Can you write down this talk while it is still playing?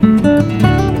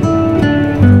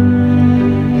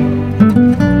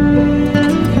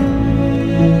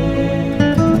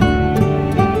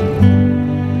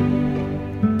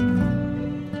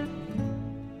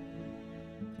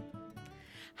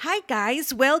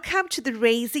guys, welcome to the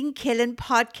Raising Killen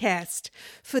podcast.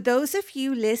 For those of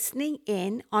you listening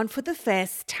in on for the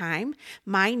first time,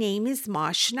 my name is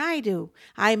Marsh Naidu.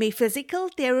 I am a physical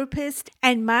therapist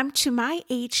and mom to my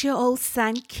 8-year-old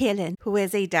son, Killen, who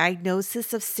has a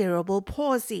diagnosis of cerebral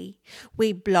palsy.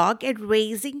 We blog at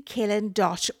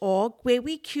raisingkillen.org, where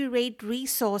we curate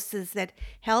resources that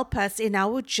help us in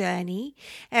our journey,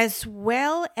 as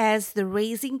well as the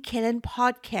Raising Killen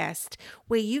podcast,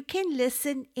 where you can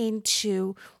listen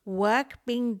into work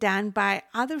being done by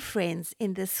other friends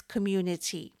in this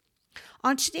community.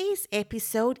 On today's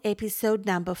episode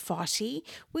number 40,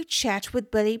 we chat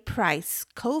with Billy Price,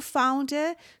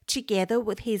 co-founder, together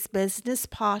with his business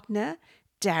partner,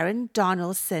 Darren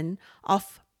Donaldson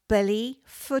of Billy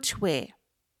Footwear,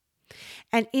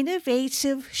 an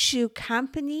innovative shoe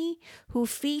company who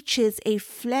features a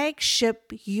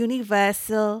flagship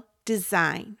universal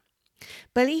design.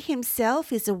 Billy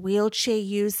himself is a wheelchair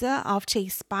user after a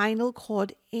spinal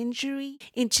cord injury.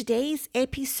 In today's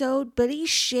episode, Billy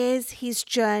shares his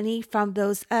journey from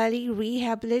those early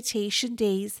rehabilitation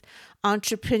days,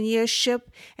 entrepreneurship,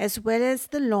 as well as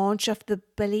the launch of the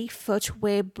Billy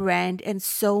Footwear brand and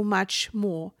so much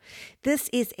more. This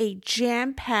is a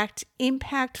jam-packed,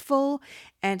 impactful,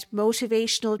 and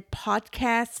motivational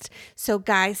podcast. So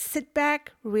guys, sit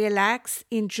back, relax,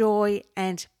 enjoy,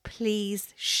 and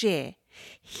please share.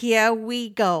 Here we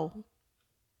go.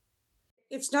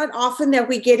 It's not often that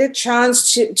we get a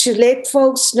chance to let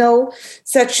folks know,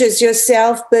 such as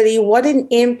yourself, Billy, what an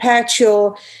impact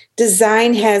your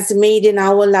design has made in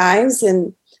our lives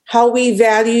and how we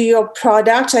value your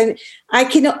product. And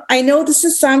I know this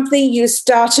is something you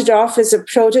started off as a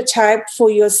prototype for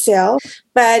yourself,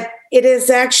 but it is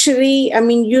actually,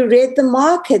 you read the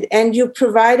market and you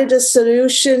provided a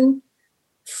solution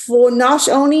for not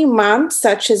only moms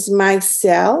such as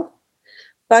myself,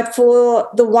 but for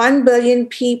the 1 billion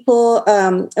people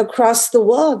across the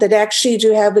world that actually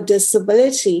do have a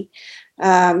disability.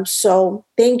 So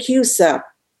thank you, sir.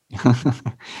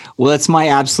 Well, it's my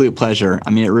absolute pleasure.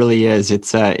 It really is.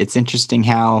 It's interesting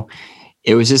how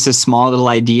it was just a small little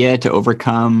idea to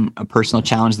overcome a personal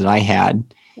challenge that I had.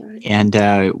 Right.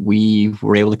 And we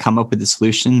were able to come up with a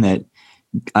solution that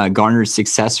garnered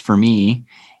success for me.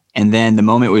 And then the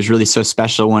moment was really so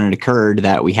special when it occurred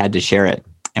that we had to share it.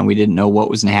 And we didn't know what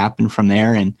was going to happen from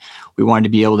there. And we wanted to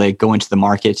be able to go into the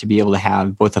market to be able to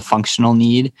have both a functional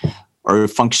need or a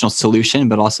functional solution,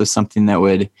 but also something that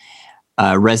would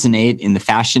resonate in the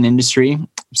fashion industry.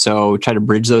 So try to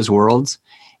bridge those worlds.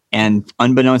 And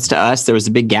unbeknownst to us, there was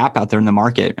a big gap out there in the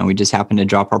market. And we just happened to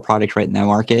drop our product right in that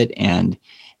market. And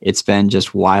it's been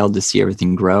just wild to see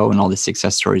everything grow and all the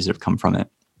success stories that have come from it.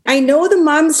 I know the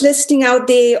moms listening out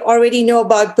there already know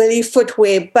about Billy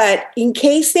Footwear, but in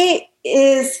case there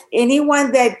is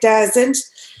anyone that doesn't,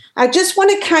 I just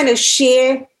want to kind of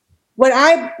share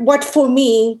what for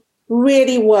me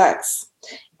really works.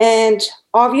 And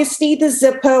obviously the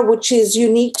zipper, which is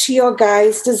unique to your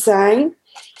guys' design.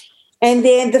 And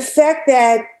then the fact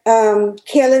that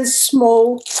Killen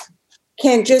Small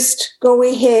can just go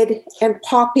ahead and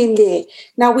pop in there.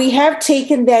 Now we have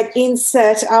taken that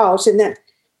insert out and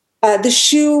the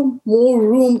shoe more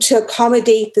room to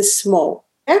accommodate the small.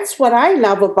 That's what I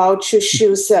love about your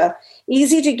shoes, sir.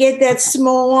 Easy to get that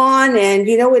small on, and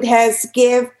it has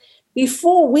give.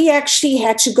 Before, we actually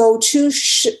had to go 2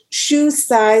 shoe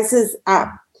sizes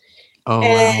up. Oh,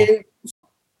 wow.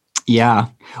 Yeah.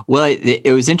 Well,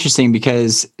 it was interesting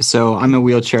because, so I'm a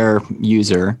wheelchair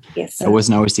user. Yes, sir. That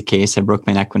wasn't always the case. I broke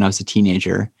my neck when I was a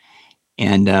teenager.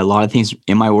 And a lot of things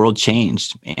in my world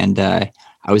changed. And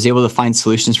I was able to find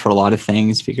solutions for a lot of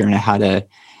things, figuring out how to,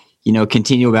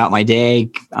 continue about my day,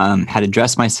 how to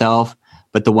dress myself.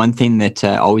 But the one thing that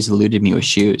always eluded me was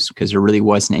shoes, because there really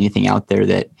wasn't anything out there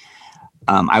that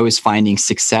I was finding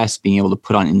success being able to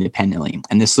put on independently.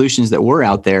 And the solutions that were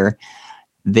out there,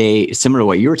 they, similar to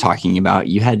what you were talking about,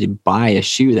 you had to buy a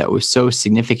shoe that was so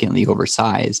significantly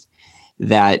oversized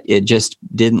that it just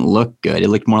didn't look good. It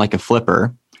looked more like a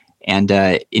flipper. And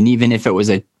even if it was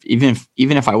even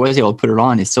if I was able to put it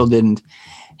on, it still didn't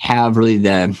have really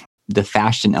the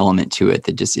fashion element to it.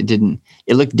 That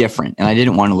it looked different, and I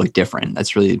didn't want to look different.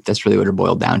 That's really what it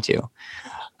boiled down to.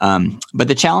 But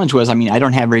the challenge was, I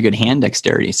don't have very good hand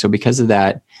dexterity, so because of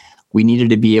that, we needed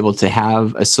to be able to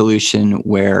have a solution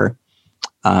where,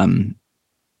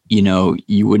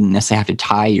 you wouldn't necessarily have to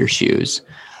tie your shoes.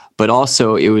 But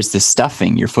also it was the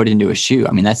stuffing your foot into a shoe.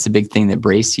 That's the big thing that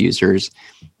brace users,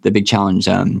 the big challenge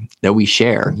that we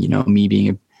share, me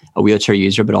being a wheelchair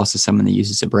user, but also someone that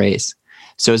uses a brace.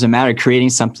 So it's a matter of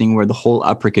creating something where the whole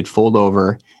upper could fold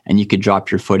over and you could drop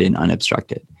your foot in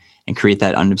unobstructed. and create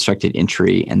that unobstructed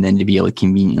entry, and then to be able to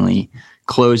conveniently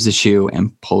close the shoe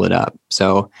and pull it up.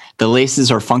 So the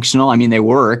laces are functional. I mean, they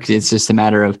work. It's just a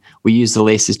matter of we use the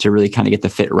laces to really kind of get the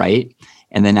fit right.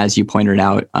 And then, as you pointed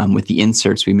out, with the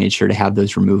inserts, we made sure to have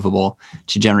those removable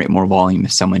to generate more volume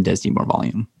if someone does need more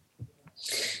volume.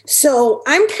 So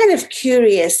I'm kind of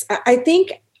curious. I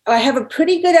think I have a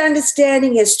pretty good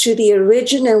understanding as to the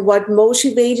origin and what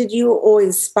motivated you or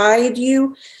inspired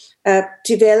you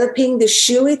developing the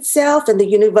shoe itself and the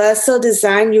universal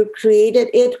design you created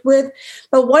it with.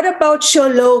 But what about your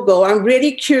logo? I'm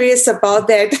really curious about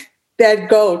that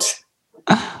goat.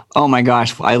 Oh my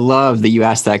gosh, I love that you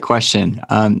asked that question.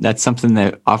 That's something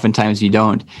that oftentimes you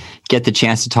don't get the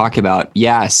chance to talk about.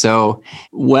 Yeah, so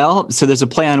there's a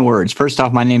play on words. First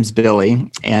off, my name's Billy,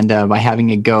 and by having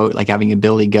a goat, like having a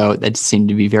Billy goat, that seemed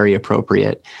to be very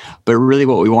appropriate. But really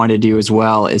what we wanted to do as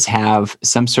well is have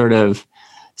some sort of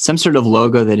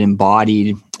logo that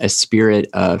embodied a spirit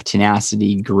of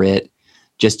tenacity, grit,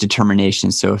 just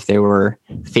determination. So if they were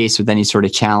faced with any sort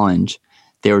of challenge,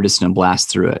 they were just going to blast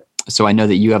through it. So I know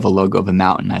that you have a logo of a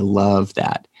mountain. I love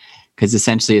that because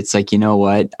essentially it's like, you know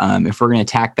what, if we're going to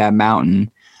attack that mountain,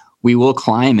 we will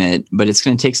climb it, but it's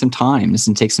going to take some time. It's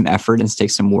going to take some effort and it's going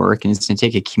to take some work, and it's going to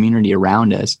take a community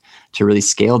around us to really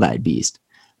scale that beast.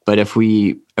 But if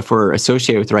we're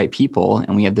associated with the right people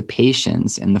and we have the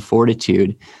patience and the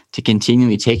fortitude to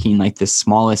continually taking like the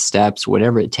smallest steps,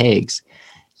 whatever it takes,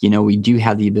 we do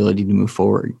have the ability to move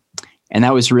forward. And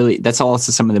that's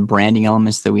also some of the branding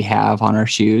elements that we have on our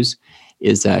shoes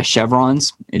is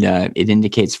chevrons. It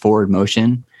indicates forward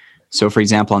motion. So for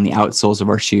example, on the outsoles of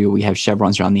our shoe, we have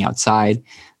chevrons around the outside.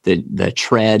 The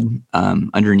tread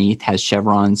underneath has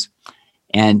chevrons.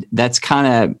 And that's kind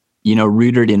of,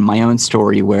 rooted in my own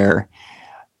story where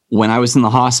when I was in the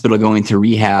hospital going through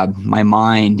rehab, my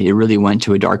mind, it really went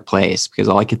to a dark place because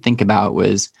all I could think about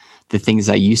was the things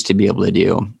I used to be able to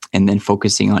do and then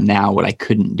focusing on now what I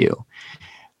couldn't do.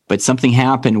 But something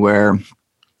happened where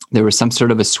there was some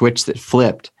sort of a switch that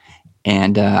flipped,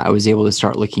 and I was able to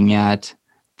start looking at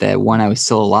that when I was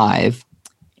still alive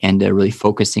and really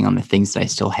focusing on the things that I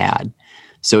still had.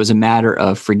 So it was a matter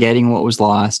of forgetting what was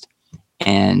lost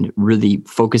and really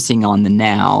focusing on the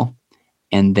now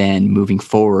and then moving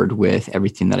forward with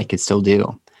everything that I could still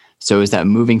do. So it was that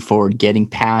moving forward, getting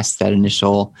past that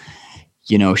initial,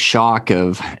 shock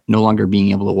of no longer being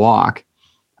able to walk,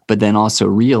 but then also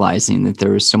realizing that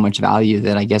there was so much value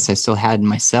that I guess I still had in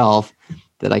myself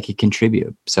that I could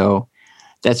contribute. So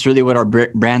that's really what our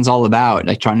brand's all about,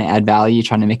 like trying to add value,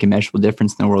 trying to make a measurable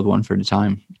difference in the world one foot at a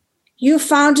time. You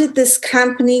founded this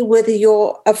company with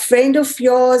a friend of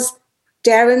yours,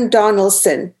 Darren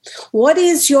Donaldson. What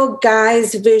is your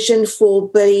guys' vision for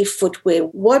Billy Footwear?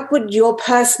 What would your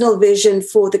personal vision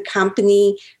for the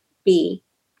company be?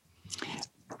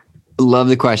 Love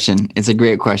the question. It's a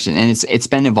great question. And it's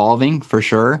been evolving for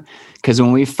sure. Because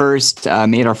when we first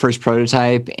made our first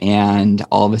prototype and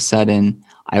all of a sudden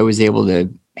I was able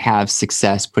to have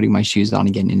success putting my shoes on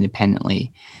again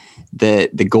independently, the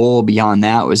goal beyond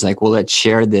that was like, well, let's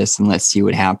share this and let's see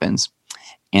what happens.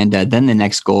 And then the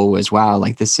next goal was, wow,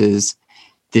 like this is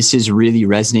really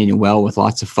resonating well with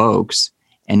lots of folks.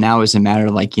 And now it's a matter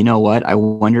of like, you know what, I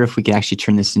wonder if we could actually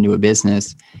turn this into a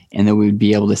business and then we would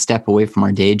be able to step away from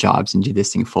our day jobs and do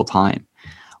this thing full time.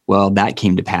 Well, that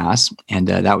came to pass. And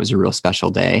that was a real special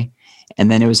day. And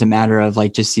then it was a matter of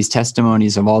like just these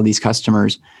testimonies of all these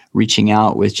customers reaching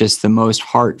out with just the most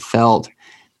heartfelt,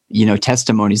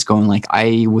 testimonies going like,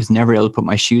 I was never able to put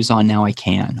my shoes on, now I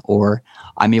can. Or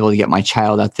I'm able to get my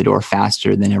child out the door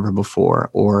faster than ever before.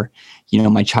 Or,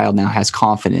 my child now has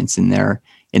confidence in their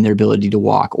ability to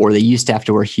walk, or they used to have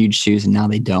to wear huge shoes and now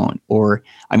they don't. Or,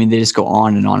 they just go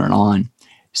on and on and on.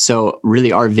 So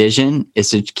really our vision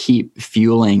is to keep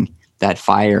fueling that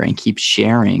fire and keep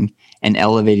sharing and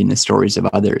elevating the stories of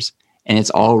others. And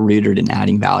it's all rooted in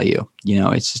adding value.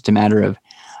 It's just a matter of,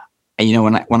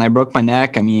 when I broke my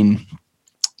neck,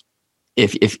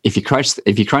 if you crunch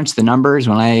the numbers,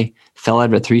 when I fell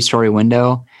out of a 3-story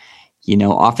window,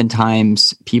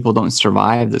 oftentimes people don't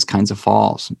survive those kinds of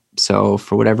falls. So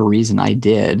for whatever reason I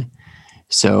did.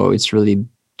 So it's really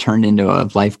turned into a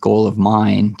life goal of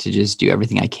mine to just do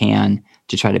everything I can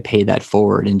to try to pay that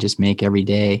forward and just make every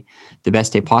day the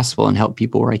best day possible and help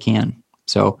people where I can.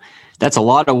 So that's a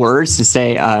lot of words to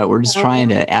say. We're just trying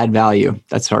to add value.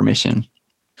 That's our mission.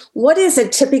 What is a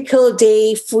typical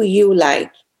day for you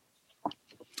like?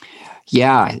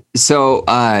 Yeah. So,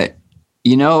 I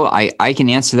can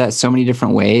answer that so many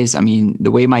different ways.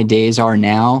 The way my days are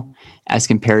now as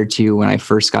compared to when I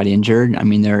first got injured,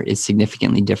 there is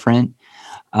significantly different.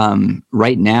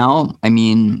 Right now,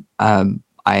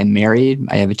 I am married.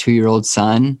 I have a 2-year-old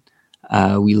son.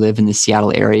 We live in the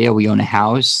Seattle area. We own a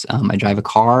house. I drive a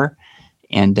car,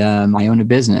 and I own a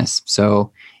business.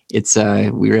 So it's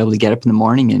we were able to get up in the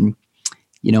morning, and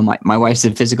my wife's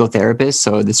a physical therapist.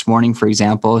 So this morning, for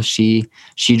example, she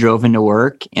drove into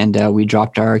work, and we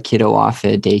dropped our kiddo off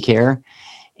at daycare.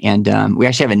 And we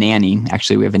actually have a nanny.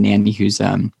 Actually, we have a nanny who's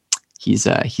he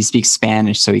speaks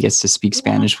Spanish, so he gets to speak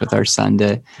Spanish with our son.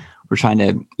 We're trying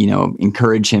to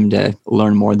encourage him to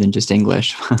learn more than just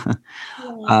English.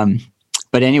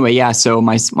 But anyway, yeah. So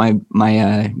my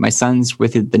son's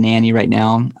with the nanny right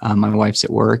now. My wife's at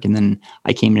work, and then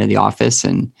I came into the office,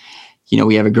 and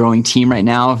we have a growing team right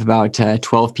now of about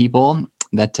 12 people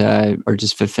that are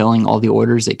just fulfilling all the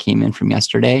orders that came in from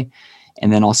yesterday,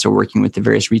 and then also working with the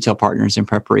various retail partners in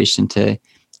preparation to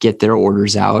get their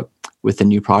orders out with the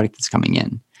new product that's coming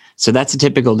in. So that's a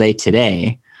typical day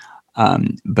today.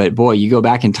 But boy, you go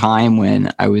back in time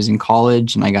when I was in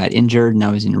college and I got injured and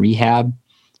I was in rehab,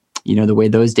 the way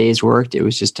those days worked, it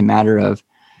was just a matter of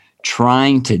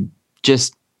trying to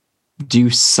just do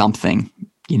something,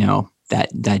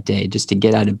 that day, just to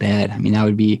get out of bed. I mean, that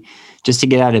would be just to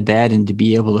get out of bed and to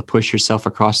be able to push yourself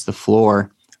across the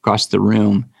floor, across the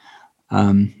room,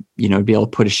 to be able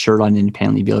to put a shirt on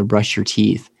independently, be able to brush your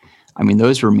teeth. I mean,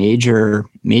 those were major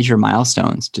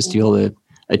milestones just to be able to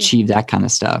achieve that kind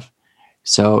of stuff.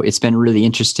 So it's been really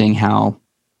interesting how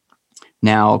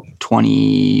now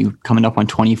coming up on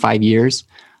 25 years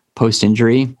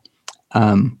post-injury,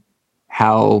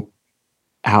 how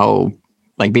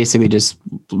like basically just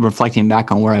reflecting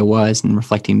back on where I was and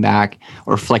reflecting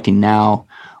now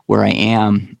where I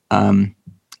am.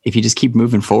 If you just keep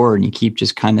moving forward and you keep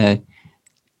just kind of,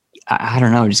 I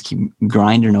don't know, just keep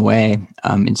grinding away.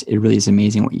 It really is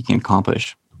amazing what you can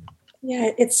accomplish.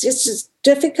 Yeah, it's just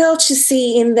difficult to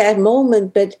see in that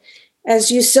moment, but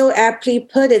as you so aptly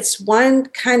put, it's one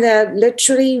kind of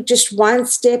literally just one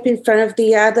step in front of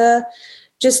the other,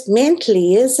 just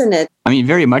mentally, isn't it? I mean,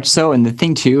 very much so. And the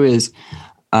thing too is,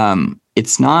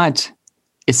 it's not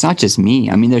just me.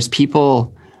 I mean, there's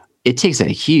people. It takes a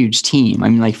huge team. I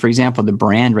mean, like, for example, the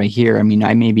brand right here. I mean,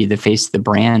 I may be the face of the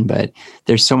brand, but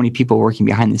there's so many people working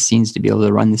behind the scenes to be able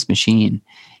to run this machine.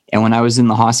 And when I was in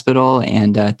the hospital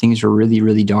and things were really,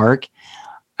 really dark,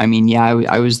 I mean, yeah,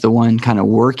 I was the one kind of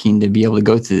working to be able to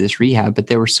go through this rehab, but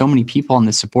there were so many people on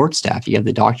the support staff. You have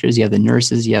the doctors, you have the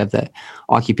nurses, you have the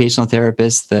occupational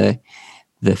therapists, the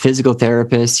physical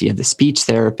therapists, you have the speech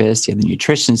therapists, you have the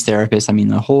nutritionist therapists. I mean,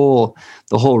 the whole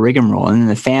rigmarole, and then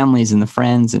the families and the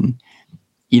friends. And,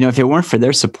 if it weren't for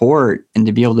their support and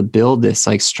to be able to build this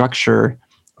like structure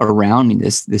around me,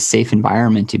 this safe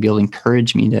environment to be able to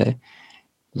encourage me to,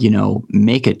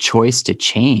 make a choice to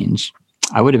change,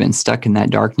 I would have been stuck in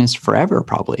that darkness forever,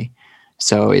 probably.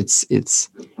 So it's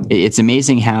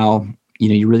amazing how,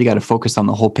 you really got to focus on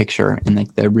the whole picture and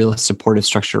like the real supportive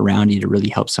structure around you to really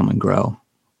help someone grow.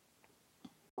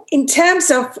 In terms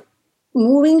of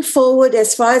moving forward,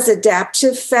 as far as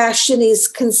adaptive fashion is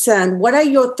concerned, what are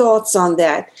your thoughts on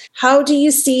that? How do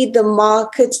you see the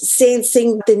market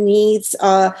sensing the needs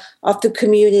of the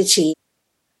community?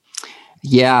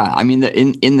 Yeah, I mean,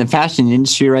 in the fashion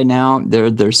industry right now,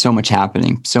 there's so much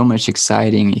happening, so much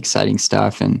exciting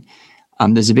stuff, and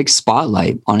there's a big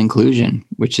spotlight on inclusion,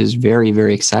 which is very,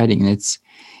 very exciting. And there's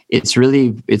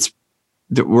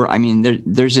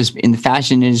just in the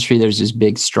fashion industry, there's just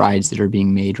big strides that are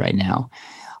being made right now.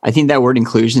 I think that word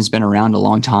inclusion has been around a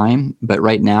long time, but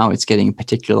right now it's getting a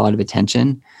lot of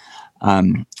attention,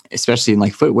 especially in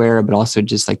like footwear, but also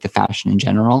just like the fashion in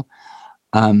general.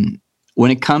 When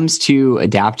it comes to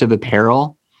adaptive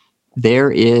apparel,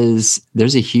 there's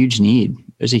a huge need.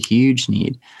 There's a huge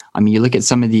need. I mean, you look at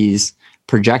some of these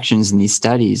projections and these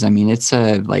studies. I mean, it's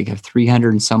a $300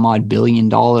 and some odd billion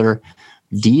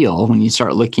deal when you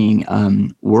start looking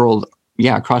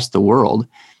across the world.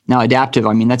 Now, adaptive,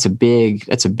 I mean, that's a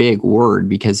big word,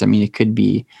 because I mean, it could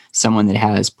be someone that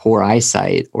has poor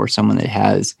eyesight, or someone that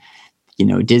has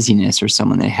dizziness, or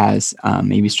someone that has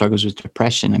maybe struggles with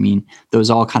depression. I mean, those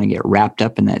all kind of get wrapped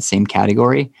up in that same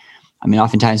category. I mean,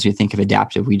 oftentimes when we think of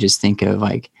adaptive, we just think of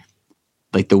like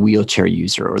the wheelchair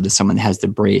user, or someone that has the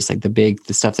brace, like the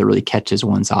stuff that really catches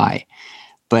one's eye.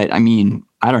 But I mean,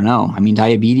 I don't know. I mean,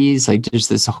 diabetes, like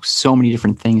there's so many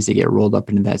different things that get rolled up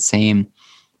into that same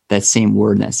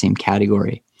word, that same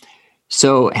category.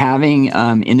 So having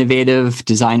innovative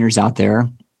designers out there,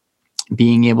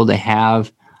 being able to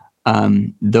have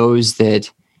those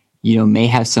that, may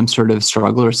have some sort of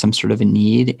struggle or some sort of a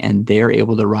need, and they're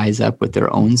able to rise up with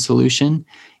their own solution,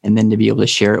 and then to be able to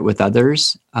share it with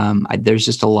others. There's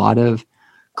just a lot of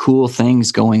cool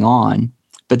things going on.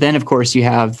 But then, of course, you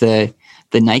have the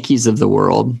the Nikes of the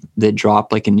world that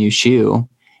drop like a new shoe,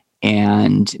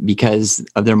 and because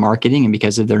of their marketing and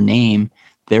because of their name,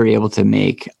 they're able to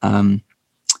make a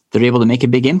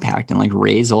big impact and like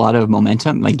raise a lot of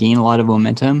momentum, like gain a lot of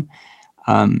momentum.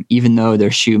 Even though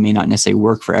their shoe may not necessarily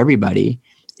work for everybody,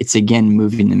 it's again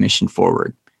moving the mission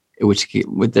forward.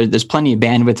 There's plenty of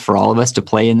bandwidth for all of us to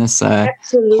play in this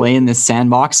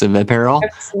sandbox of apparel.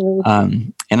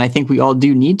 Absolutely. And I think we all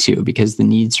do need to, because the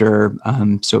needs are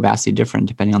so vastly different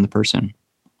depending on the person.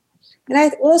 And I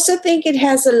also think it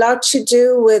has a lot to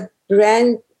do with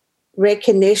brand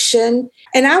recognition.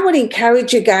 And I would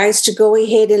encourage you guys to go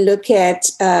ahead and look at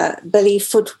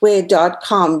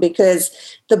billyfootwear.com, because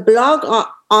the blog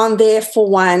on there, for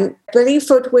one, Billy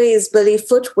Footwear is Billy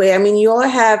Footwear. I mean, you all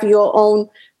have your own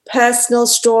personal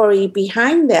story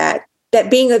behind that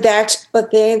being that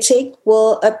authentic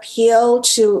will appeal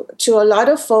to a lot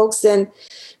of folks, and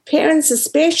parents,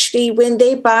 especially when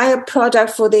they buy a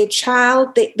product for their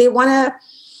child, they want to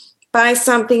buy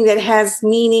something that has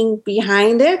meaning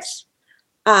behind it,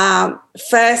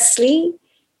 firstly.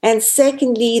 And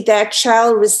secondly, that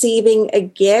child receiving a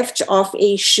gift of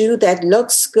a shoe that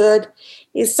looks good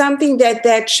is something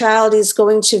that child is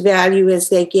going to value as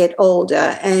they get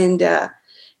older. And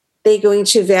they're going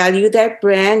to value that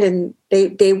brand. And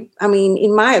they, I mean,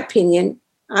 in my opinion,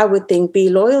 I would think be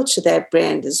loyal to that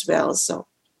brand as well. So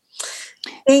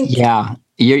thank you. Yeah,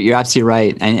 you're absolutely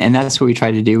right. And that's what we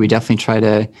try to do. We definitely try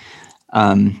to,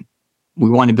 we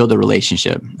want to build a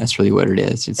relationship. That's really what it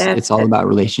is. It's all about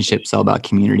relationships, all about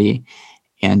community.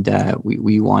 And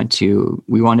we want to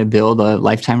build a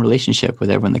lifetime relationship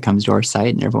with everyone that comes to our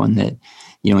site and everyone that,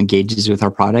 engages with our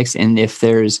products. And if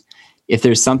there's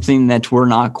something that we're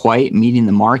not quite meeting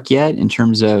the mark yet in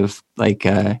terms of like,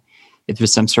 if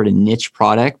there's some sort of niche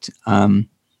product,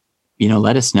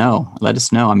 let us know.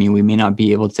 I mean, we may not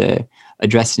be able to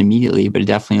address it immediately, but it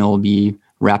definitely will be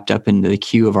wrapped up into the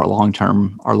queue of our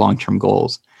long-term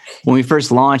goals. When we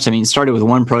first launched, I mean, it started with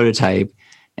one prototype,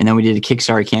 and then we did a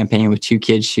Kickstarter campaign with 2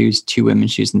 kids' shoes, 2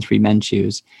 women's shoes, and 3 men's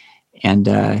shoes.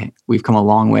 And we've come a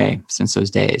long way since those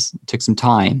days. It took some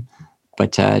time,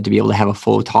 but to be able to have a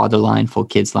full toddler line, full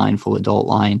kids line, full adult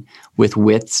line with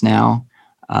widths now.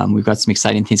 We've got some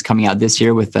exciting things coming out this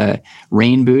year with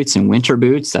rain boots and winter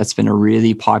boots. That's been a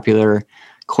really popular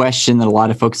question that a lot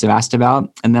of folks have asked about.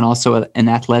 And then also an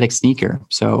athletic sneaker.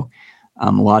 So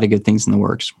a lot of good things in the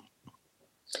works.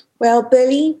 Well,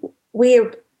 Billy, we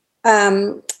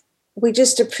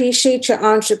just appreciate your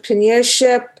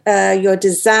entrepreneurship, your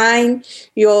design,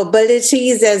 your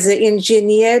abilities as an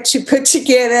engineer to put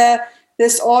together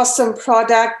this awesome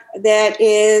product that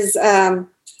is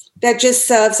that just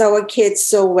serves our kids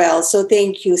so well. So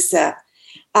thank you, sir.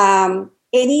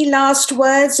 Any last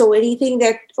words or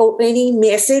any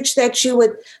message that you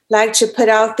would like to put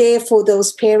out there for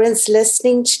those parents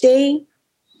listening today?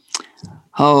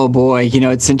 Oh boy,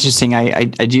 it's interesting. I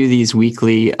do these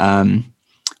weekly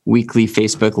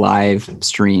Facebook Live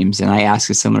streams, and I ask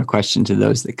a similar question to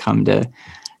those that come to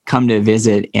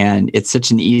visit. And it's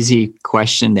such an easy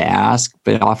question to ask,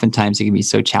 but oftentimes it can be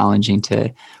so challenging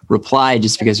to reply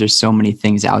just because there's so many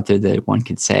things out there that one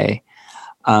could say.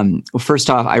 Well, first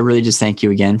off, I really just thank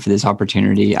you again for this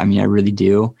opportunity. I mean, I really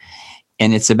do.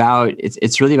 And it's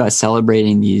really about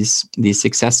celebrating these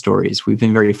success stories. We've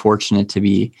been very fortunate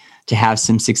to have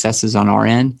some successes on our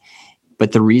end,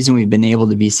 but the reason we've been able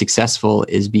to be successful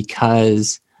is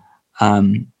because of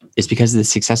the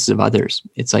successes of others.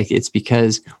 It's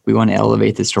because we want to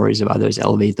elevate the stories of others,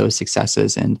 elevate those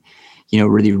successes, and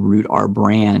really root our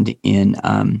brand in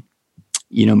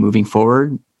moving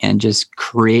forward and just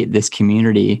create this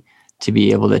community to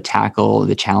be able to tackle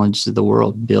the challenges of the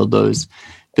world, build those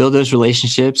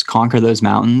relationships, conquer those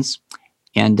mountains.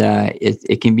 And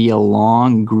it can be a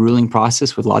long, grueling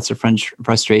process with lots of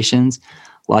frustrations,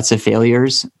 lots of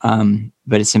failures.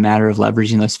 But it's a matter of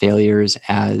leveraging those failures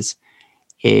as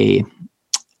a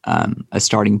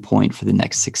starting point for the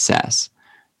next success.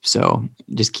 So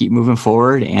just keep moving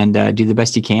forward and do the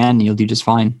best you can, and you'll do just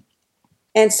fine.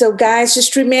 And so, guys,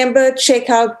 just remember, check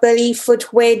out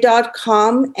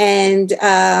billyfootwear.com. And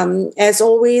as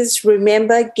always,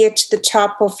 remember, get to the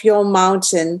top of your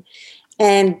mountain.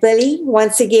 And Billy,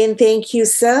 once again, thank you,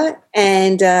 sir.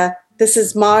 And this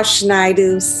is Marsh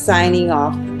Naidu signing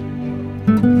off.